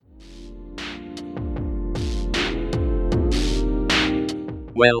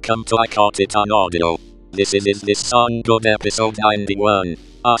Welcome to I Caught It on Audio. This is This Song Good episode 91.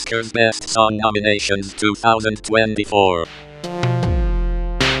 Oscars Best Song Nominations 2024.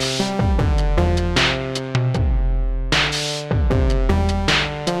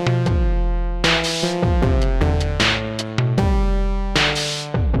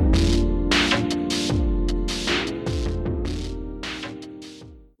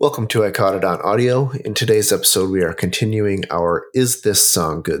 Welcome to I Caught It on Audio. In today's episode, we are continuing our Is This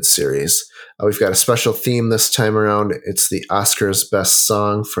Song Good series. We've got a special theme this time around. It's the Oscars Best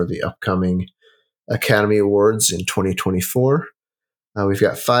Song for the upcoming Academy Awards in 2024. We've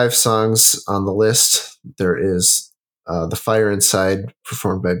got 5 songs on the list. There is The Fire Inside,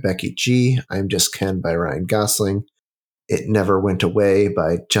 performed by Becky G. I'm Just Ken by Ryan Gosling. It Never Went Away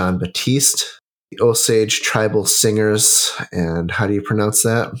by Jon Batiste. The Osage Tribal Singers, and how do you pronounce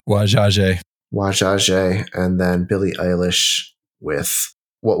that? Wajaje. Wajaje, and then Billie Eilish with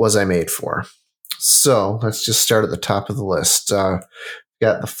What Was I Made For? So let's just start at the top of the list. Got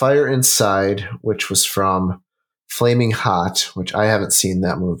The Fire Inside, which was from Flaming Hot, which I haven't seen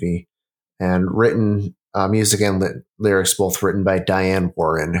that movie, and written music and lyrics both written by Diane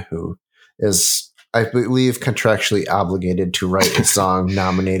Warren, who is, I believe, contractually obligated to write a song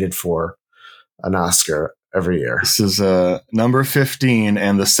nominated for an Oscar every year. This is number 15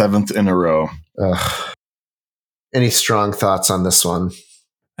 and the 7th in a row. Any strong thoughts on this one?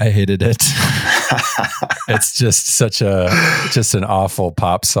 I hated it. It's just just an awful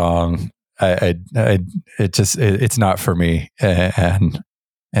pop song. It's not for me,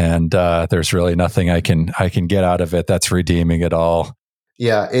 and there's really nothing I can get out of it that's redeeming at all.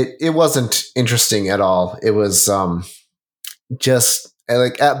 Yeah, it wasn't interesting at all. It was just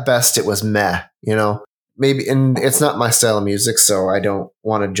like, at best it was meh, you know. Maybe, and it's not my style of music, so I don't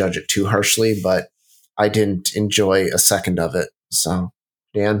want to judge it too harshly, but I didn't enjoy a second of it. So,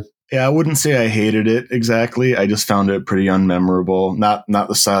 Dan? Yeah, I wouldn't say I hated it exactly. I just found it pretty unmemorable. Not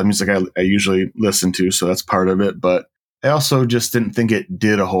the style of music I usually listen to, so that's part of it. But I also just didn't think it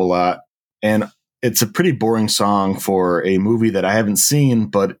did a whole lot. And it's a pretty boring song for a movie that I haven't seen,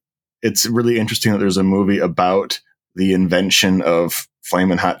 but it's really interesting that there's a movie about the invention of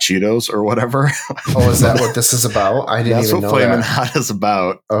Flamin' Hot Cheetos or whatever. Oh, is that what this is about? I didn't even know that. That's what Flamin' Hot is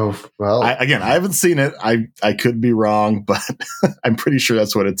about. Oh, well. I haven't seen it. I could be wrong, but I'm pretty sure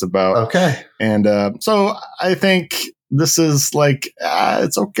that's what it's about. Okay. And so I think this is like,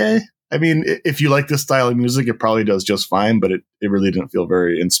 it's okay. I mean, if you like this style of music, it probably does just fine, but it really didn't feel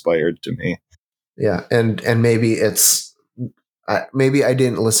very inspired to me. Yeah, and maybe it's... maybe I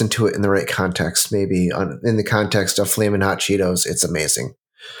didn't listen to it in the right context. Maybe in the context of Flamin' Hot Cheetos, it's amazing.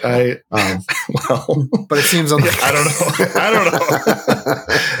 Well, but it seems like I don't know.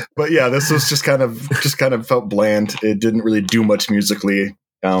 But yeah, this was just kind of felt bland. It didn't really do much musically,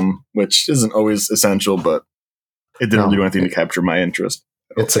 which isn't always essential, but it didn't really do anything to capture my interest.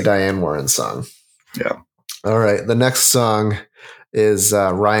 It's a Diane Warren song. Yeah. All right. The next song is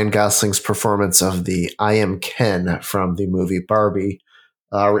Ryan Gosling's performance of the I Am Ken from the movie Barbie,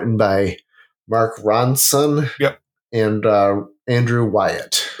 written by Mark Ronson. Yep. And Andrew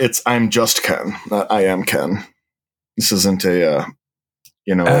Wyatt. It's I'm Just Ken, not I Am Ken. This isn't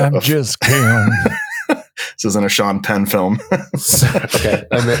I'm Just Ken. This isn't a Sean Penn film. Okay,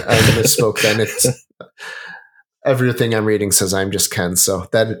 I misspoke then. It's everything I'm reading says I'm Just Ken, so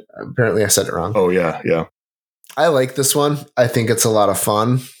that apparently I said it wrong. Oh, yeah. I like this one. I think it's a lot of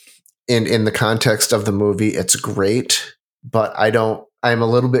fun. In the context of the movie, it's great, but I'm a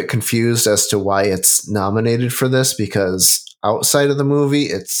little bit confused as to why it's nominated for this, because outside of the movie,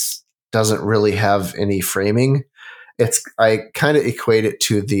 it doesn't really have any framing. I kind of equate it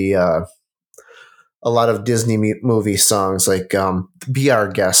to a lot of Disney movie songs, like Be Our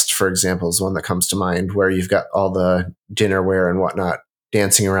Guest, for example, is one that comes to mind, where you've got all the dinnerware and whatnot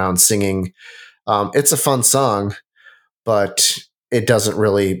dancing around, singing. It's a fun song, but it doesn't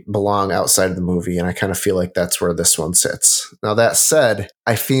really belong outside of the movie, and I kind of feel like that's where this one sits. Now, that said,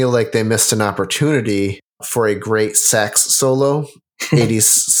 I feel like they missed an opportunity for a great sax solo, 80s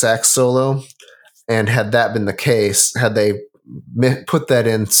sax solo, and had that been the case, had they put that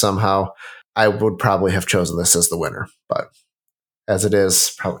in somehow, I would probably have chosen this as the winner, but as it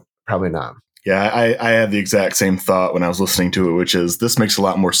is, probably not. Yeah, I had the exact same thought when I was listening to it, which is this makes a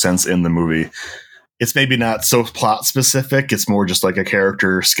lot more sense in the movie. It's maybe not so plot specific. It's more just like a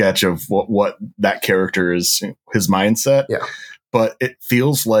character sketch of what that character is, his mindset. Yeah. But it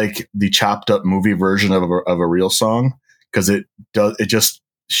feels like the chopped up movie version of a real song, because it just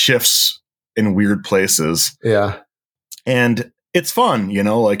shifts in weird places. Yeah. And it's fun,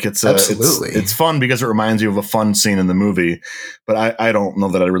 like Absolutely. it's fun because it reminds you of a fun scene in the movie. But I don't know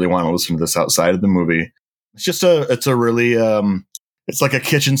that I really want to listen to this outside of the movie. It's just it's a really it's like a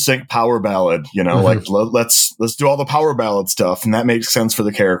kitchen sink power ballad, like let's do all the power ballad stuff, and that makes sense for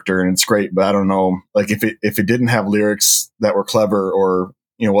the character and it's great. But I don't know, like if it didn't have lyrics that were clever, or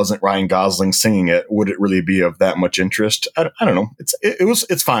wasn't Ryan Gosling singing it, would it really be of that much interest? I don't know.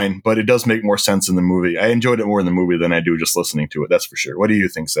 It's fine, but it does make more sense in the movie. I enjoyed it more in the movie than I do just listening to it. That's for sure. What do you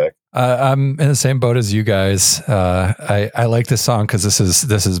think, Zach? I'm in the same boat as you guys. I like this song because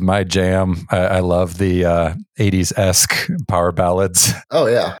this is my jam. I love the 80s-esque power ballads. Oh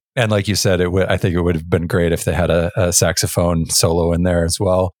yeah. And like you said, I think it would have been great if they had a saxophone solo in there as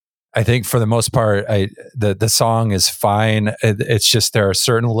well. I think for the most part, the song is fine. It's just there are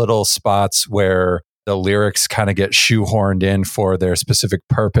certain little spots where the lyrics kind of get shoehorned in for their specific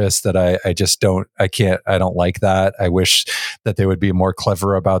purpose that I just don't like that. I wish that they would be more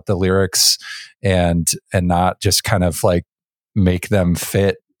clever about the lyrics and not just kind of like make them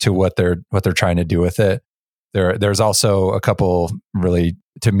fit to what they're trying to do with it. There's also a couple really,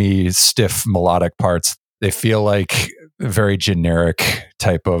 to me, stiff melodic parts. They feel like very generic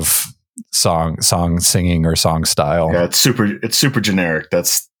type of song singing or song style. Yeah, it's super generic.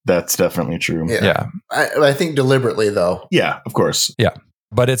 That's definitely true. Yeah. I think deliberately though. Yeah, of course. Yeah.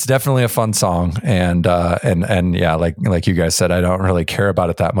 But it's definitely a fun song, and yeah, like you guys said, I don't really care about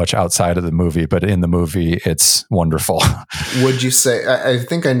it that much outside of the movie, but in the movie, it's wonderful. Would you say? I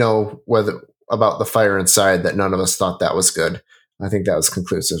think I know about The Fire Inside that none of us thought that was good. I think that was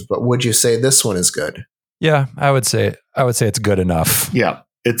conclusive. But would you say this one is good? Yeah, I would say it's good enough. Yeah,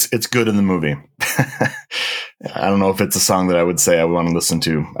 it's good in the movie. I don't know if it's a song that I would say I want to listen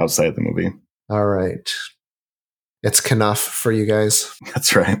to outside the movie. All right. It's Knuff for you guys.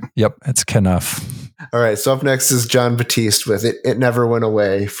 That's right. Yep, it's Knuff. All right, so up next is Jon Batiste with It Never Went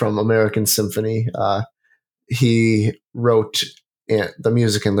Away from American Symphony. He wrote the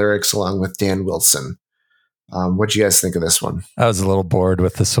music and lyrics along with Dan Wilson. What do you guys think of this one? I was a little bored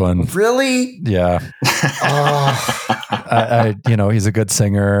with this one. Really? Yeah. He's a good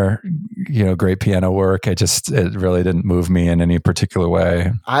singer, great piano work. It really didn't move me in any particular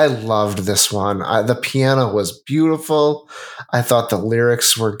way. I loved this one. The piano was beautiful. I thought the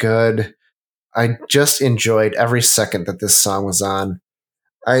lyrics were good. I just enjoyed every second that this song was on.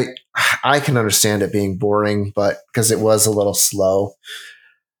 I can understand it being boring, but because it was a little slow.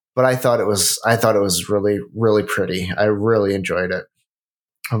 But I thought it was really, really pretty. I really enjoyed it.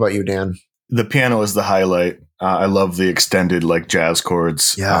 How about you, Dan? The piano is the highlight. I love the extended jazz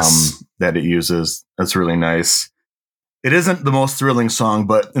chords that it uses. That's really nice. It isn't the most thrilling song,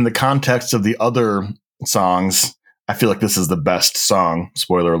 but in the context of the other songs, I feel like this is the best song.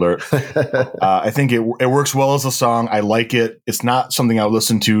 Spoiler alert. I think it works well as a song. I like it. It's not something I would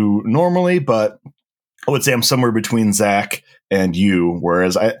listen to normally, but I would say I'm somewhere between Zach and you,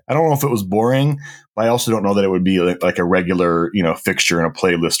 whereas I don't know if it was boring, but I also don't know that it would be like a regular, fixture in a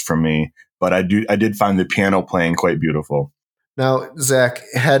playlist for me. But I did find the piano playing quite beautiful. Now, Zach,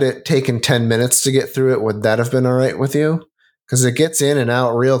 had it taken 10 minutes to get through it, would that have been all right with you? Because it gets in and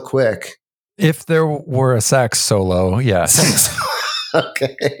out real quick. If there were a sax solo, yes.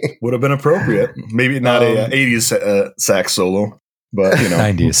 Okay. Would have been appropriate. Maybe not a 80s sax solo. But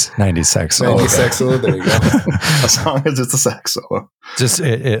 90s sax solo. 90s sax solo, there you go. As long as it's a sax solo. Just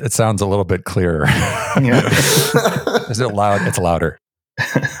it sounds a little bit clearer. Yeah. Is it loud? It's louder.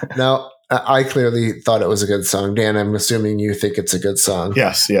 Now, I clearly thought it was a good song. Dan, I'm assuming you think it's a good song.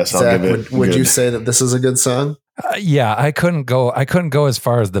 Yes. Zach, would you say that this is a good song? Yeah, I couldn't go as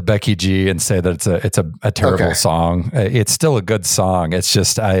far as the Becky G and say that it's a terrible song. It's still a good song. It's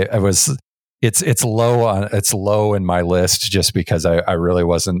just it's low in my list just because I really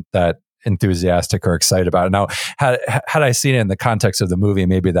wasn't that enthusiastic or excited about it. Now, had I seen it in the context of the movie,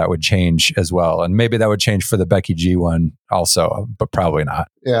 maybe that would change as well. And maybe that would change for the Becky G one also, but probably not.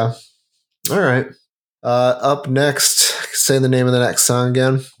 Yeah. All right. Up next, say the name of the next song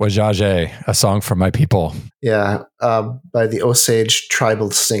again. Wajaje, a song for my people. Yeah. By the Osage Tribal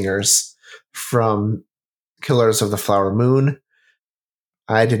Singers from Killers of the Flower Moon.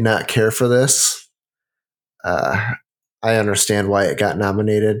 I did not care for this. I understand why it got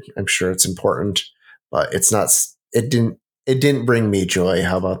nominated. I'm sure it's important, but it's not. It didn't bring me joy.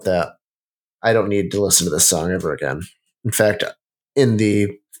 How about that? I don't need to listen to this song ever again. In fact, in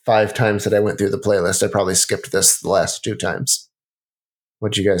the 5 times that I went through the playlist, I probably skipped this the last 2 times.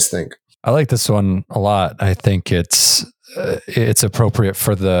 What do you guys think? I like this one a lot. I think it's appropriate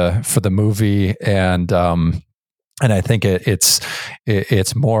for the movie, and I think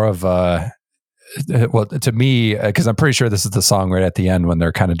it's more of well, to me, because I'm pretty sure this is the song right at the end when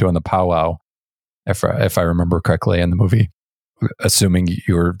they're kind of doing the powwow, if I remember correctly in the movie, assuming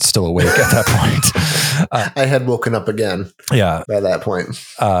you were still awake at that point. I had woken up again. Yeah. By that point,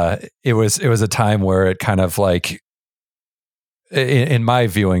 it was a time where it kind of like, in my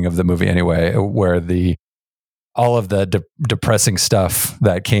viewing of the movie anyway, where all of the depressing stuff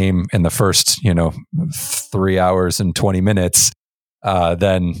that came in the first, 3 hours and 20 minutes,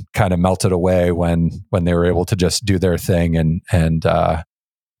 then kind of melted away when they were able to just do their thing and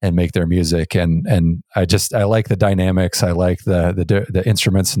make their music. And I like the dynamics. I like the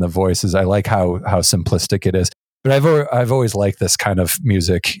instruments and the voices. I like how simplistic it is. But I've always liked this kind of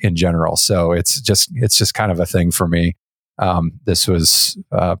music in general. So it's just kind of a thing for me. This was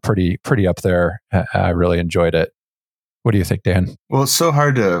pretty up there. I really enjoyed it. What do you think, Dan? Well, it's so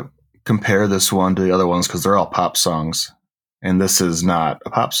hard to compare this one to the other ones because they're all pop songs. And this is not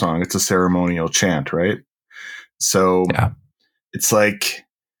a pop song. It's a ceremonial chant, right? So yeah. It's like,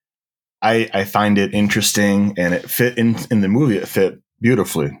 I find it interesting, and it fit in the movie. It fit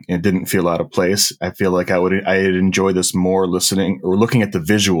beautifully. It didn't feel out of place. I feel like I'd enjoy this more listening or looking at the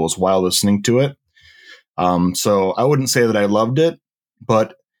visuals while listening to it. So I wouldn't say that I loved it,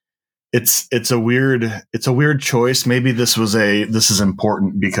 but it's a weird choice. Maybe this is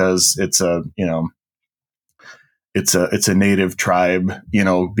important because it's a native tribe,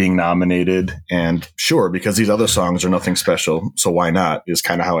 being nominated, and sure, because these other songs are nothing special. So why not is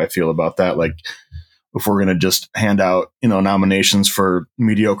kind of how I feel about that. Like if we're going to just hand out, nominations for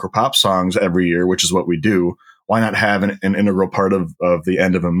mediocre pop songs every year, which is what we do, why not have an integral part of the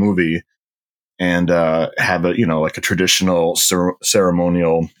end of a movie and have a, like a traditional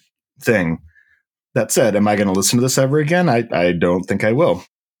ceremonial thing. That said, am I going to listen to this ever again? I don't think I will.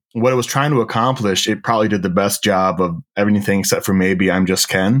 What it was trying to accomplish, it probably did the best job of everything except for maybe I'm Just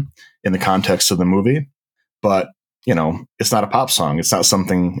Ken in the context of the movie. But, it's not a pop song. It's not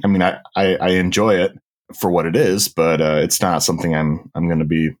something, I enjoy it for what it is, but it's not something I'm going to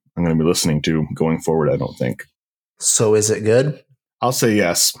be listening to going forward, I don't think. So is it good? I'll say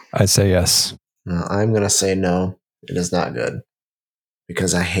yes. I say yes. No, I'm going to say no. It is not good.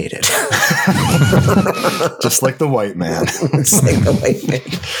 Because I hate it. Just like the white man. It's like the white man.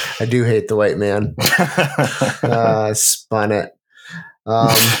 I do hate the white man. I spun it. All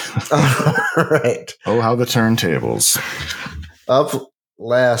right. Oh, how the turntables. Up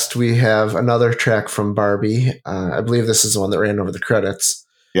last, we have another track from Barbie. I believe this is the one that ran over the credits.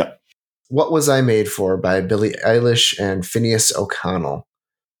 Yep. What Was I Made For by Billie Eilish and Phineas O'Connell.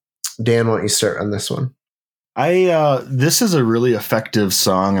 Dan, why don't you start on this one? This is a really effective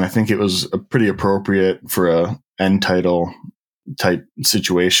song, and I think it was pretty appropriate for a end title type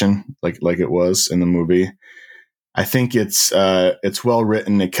situation, like it was in the movie. I think it's well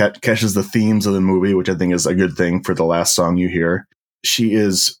written. It catches the themes of the movie, which I think is a good thing for the last song you hear. She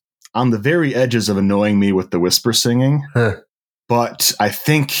is on the very edges of annoying me with the whisper singing, but I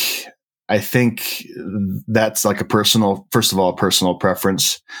think that's like a personal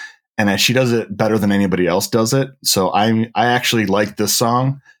preference. And she does it better than anybody else does it. So I actually like this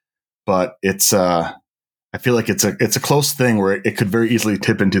song, but it's I feel like it's a close thing where it could very easily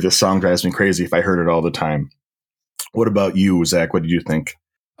tip into "This Song Drives Me Crazy" if I heard it all the time. What about you, Zach? What did you think?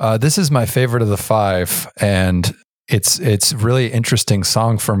 This is my favorite of the 5, and it's really interesting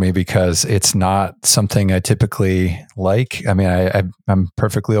song for me because it's not something I typically like. I mean, I'm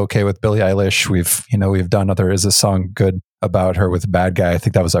perfectly okay with Billie Eilish. We've done other Is a Song Good about her with Bad Guy. I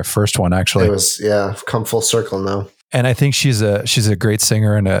think that was our first one, actually. It was, yeah, come full circle now. And I think she's a great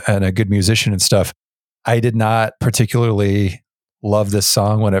singer and a good musician and stuff. I did not particularly love this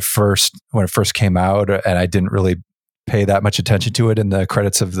song when it first came out, and I didn't really pay that much attention to it in the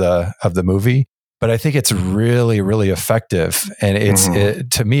credits of the movie. But I think it's really, really effective,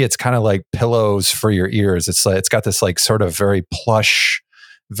 and to me, it's kind of like pillows for your ears. It's got this like sort of very plush,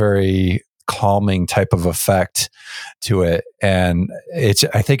 very calming type of effect to it, and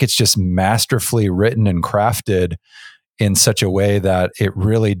I think it's just masterfully written and crafted in such a way that it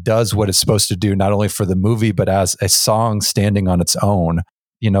really does what it's supposed to do, not only for the movie but as a song standing on its own.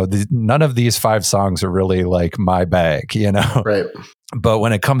 None of these 5 songs are really like my bag, Right. But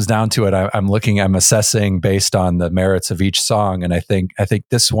when it comes down to it, I'm assessing based on the merits of each song, and I think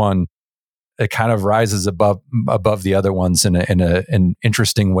this one, it kind of rises above the other ones in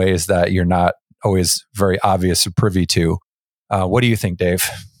interesting ways that you're not always very obvious or privy to. What do you think, Dave?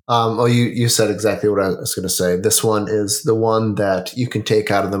 Well, you said exactly what I was going to say. This one is the one that you can take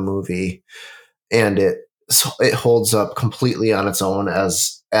out of the movie, and it holds up completely on its own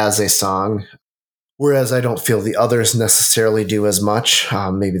as a song. Whereas I don't feel the others necessarily do as much.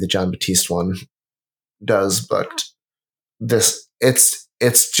 Maybe the John Batiste one does, but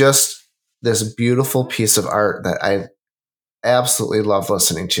it's just this beautiful piece of art that I absolutely love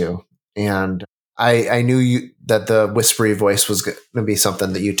listening to. And I knew that the whispery voice was going to be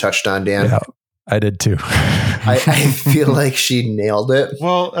something that you touched on, Dan. Yeah, I did too. I feel like she nailed it.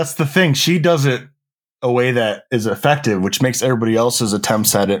 Well, that's the thing. She does it a way that is effective, which makes everybody else's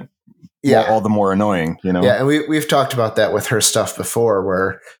attempts at it all the more annoying, you know? Yeah, and we've talked about that with her stuff before,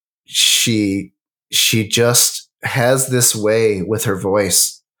 where she just has this way with her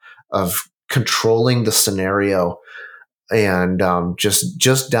voice of controlling the scenario and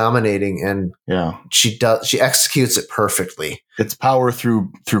just dominating, and she executes it perfectly. It's power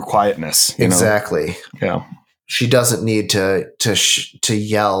through quietness. Exactly. Yeah. She doesn't need to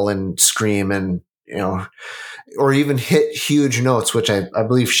yell and scream and, or even hit huge notes, which I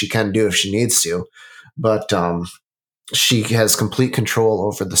believe she can do if she needs to. But she has complete control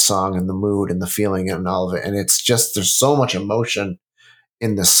over the song and the mood and the feeling and all of it. And it's just, there's so much emotion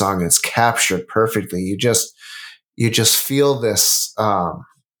in this song. It's captured perfectly. You just feel this,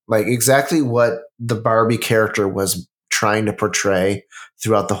 like exactly what the Barbie character was trying to portray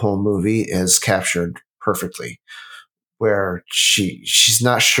throughout the whole movie is captured perfectly, where she's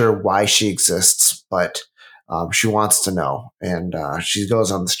not sure why she exists, but she wants to know, and she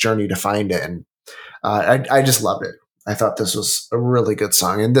goes on this journey to find it. And I just loved it. I thought this was a really good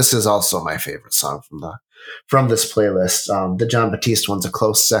song, and this is also my favorite song from this playlist. The Jon Batiste one's a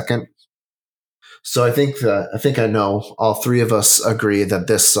close second. So I think I know all three of us agree that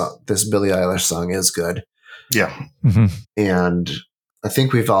this Billie Eilish song is good. Yeah. Mm-hmm. And I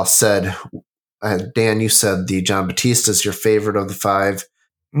think we've all said, Dan, you said the Jon Batiste is your favorite of the five.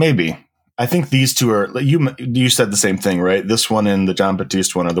 Maybe. I think these two are, you said the same thing, right? This one and the Jon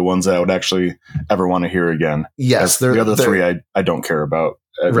Batiste one are the ones that I would actually ever want to hear again. Yes. The other three I don't care about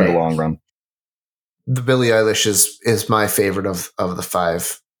in the long run. The Billie Eilish is my favorite of the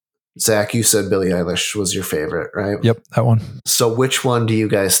five. Zach, you said Billie Eilish was your favorite, right? Yep, that one. So which one do you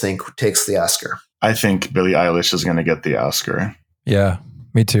guys think takes the Oscar? I think Billie Eilish is going to get the Oscar. Yeah,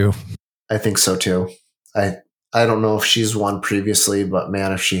 me too. I think so too. I don't know if she's won previously, but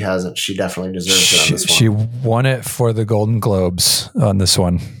man, if she hasn't, she definitely deserves it on this one. She won it for the Golden Globes on this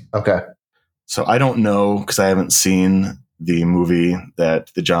one. Okay. So I don't know, because I haven't seen the movie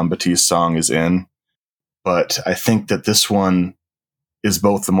that the Jon Batiste song is in, but I think that this one is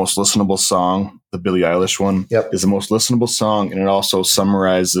both the most listenable song, the Billie Eilish one, is the most listenable song, and it also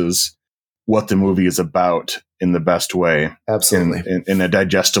summarizes what the movie is about in the best way. Absolutely. In a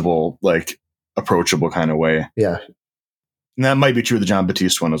digestible, approachable kind of way. Yeah. And that might be true of the Jon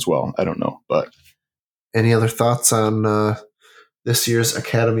Batiste one as well. I don't know. But any other thoughts on this year's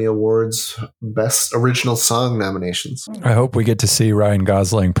Academy Awards Best Original Song nominations? I hope we get to see Ryan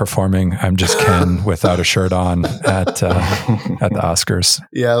Gosling performing I'm Just Ken without a shirt on at the Oscars.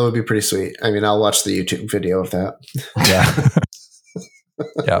 Yeah, it would be pretty sweet. I mean, I'll watch the YouTube video of that. Yeah.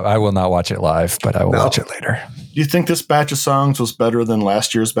 Yeah, I will not watch it live, but I will watch it later. Do you think this batch of songs was better than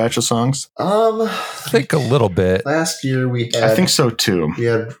last year's batch of songs? I think a little bit. Last year we had... I think so too. We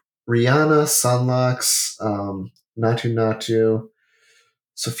had Rihanna, Sunlocks, Natu Natu.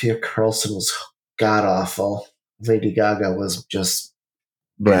 Sophia Carlson was god-awful. Lady Gaga was just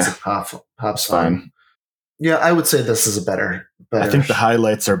basic pop song. Yeah, I would say this is a better. I think the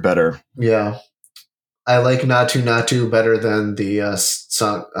highlights are better. Yeah. I like Natu Natu better than the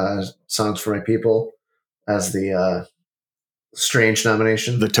Songs for My People as the Strange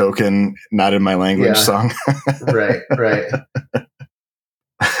nomination. The token, not in my language song. Right.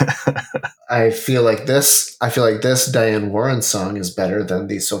 I feel like this Diane Warren song is better than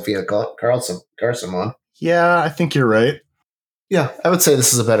the Sophia Carson one. Yeah, I think you're right. Yeah, I would say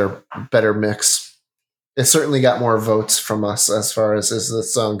this is a better mix. It certainly got more votes from us as far as is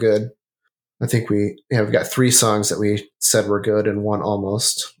this song good. I think we've got 3 songs that we said were good and 1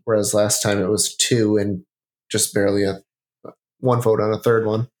 almost, whereas last time it was 2 and just barely 1 vote on a third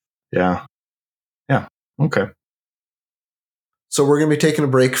one. Yeah. Okay. So we're going to be taking a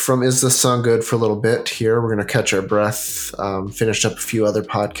break from Is This Song Good for a little bit here. We're going to catch our breath, finish up a few other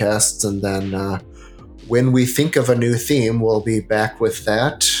podcasts, and then when we think of a new theme, we'll be back with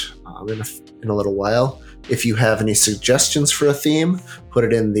that in a little while. If you have any suggestions for a theme, put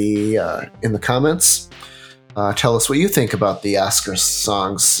it in the comments. Tell us what you think about the Oscar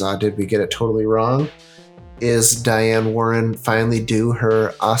songs. Did we get it totally wrong? Is Diane Warren finally due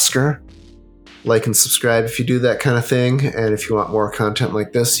her Oscar? Like and subscribe if you do that kind of thing. And if you want more content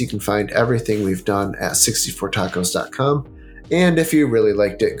like this, you can find everything we've done at 64tacos.com. And if you really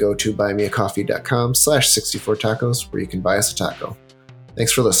liked it, go to buymeacoffee.com/64tacos where you can buy us a taco.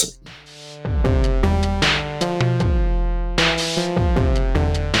 Thanks for listening.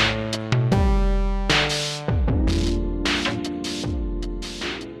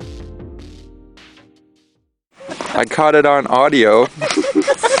 I caught it on audio. I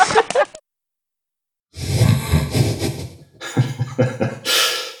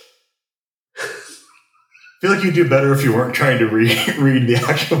feel like you'd do better if you weren't trying to read the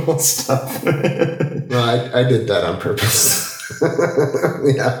actual stuff. No, I did that on purpose.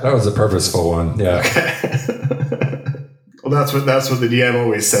 Yeah, That was a purposeful one. Yeah. Okay. Well, that's what the DM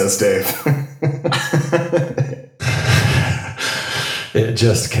always says, Dave. It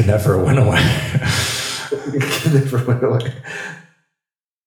just can never win away. it never went away.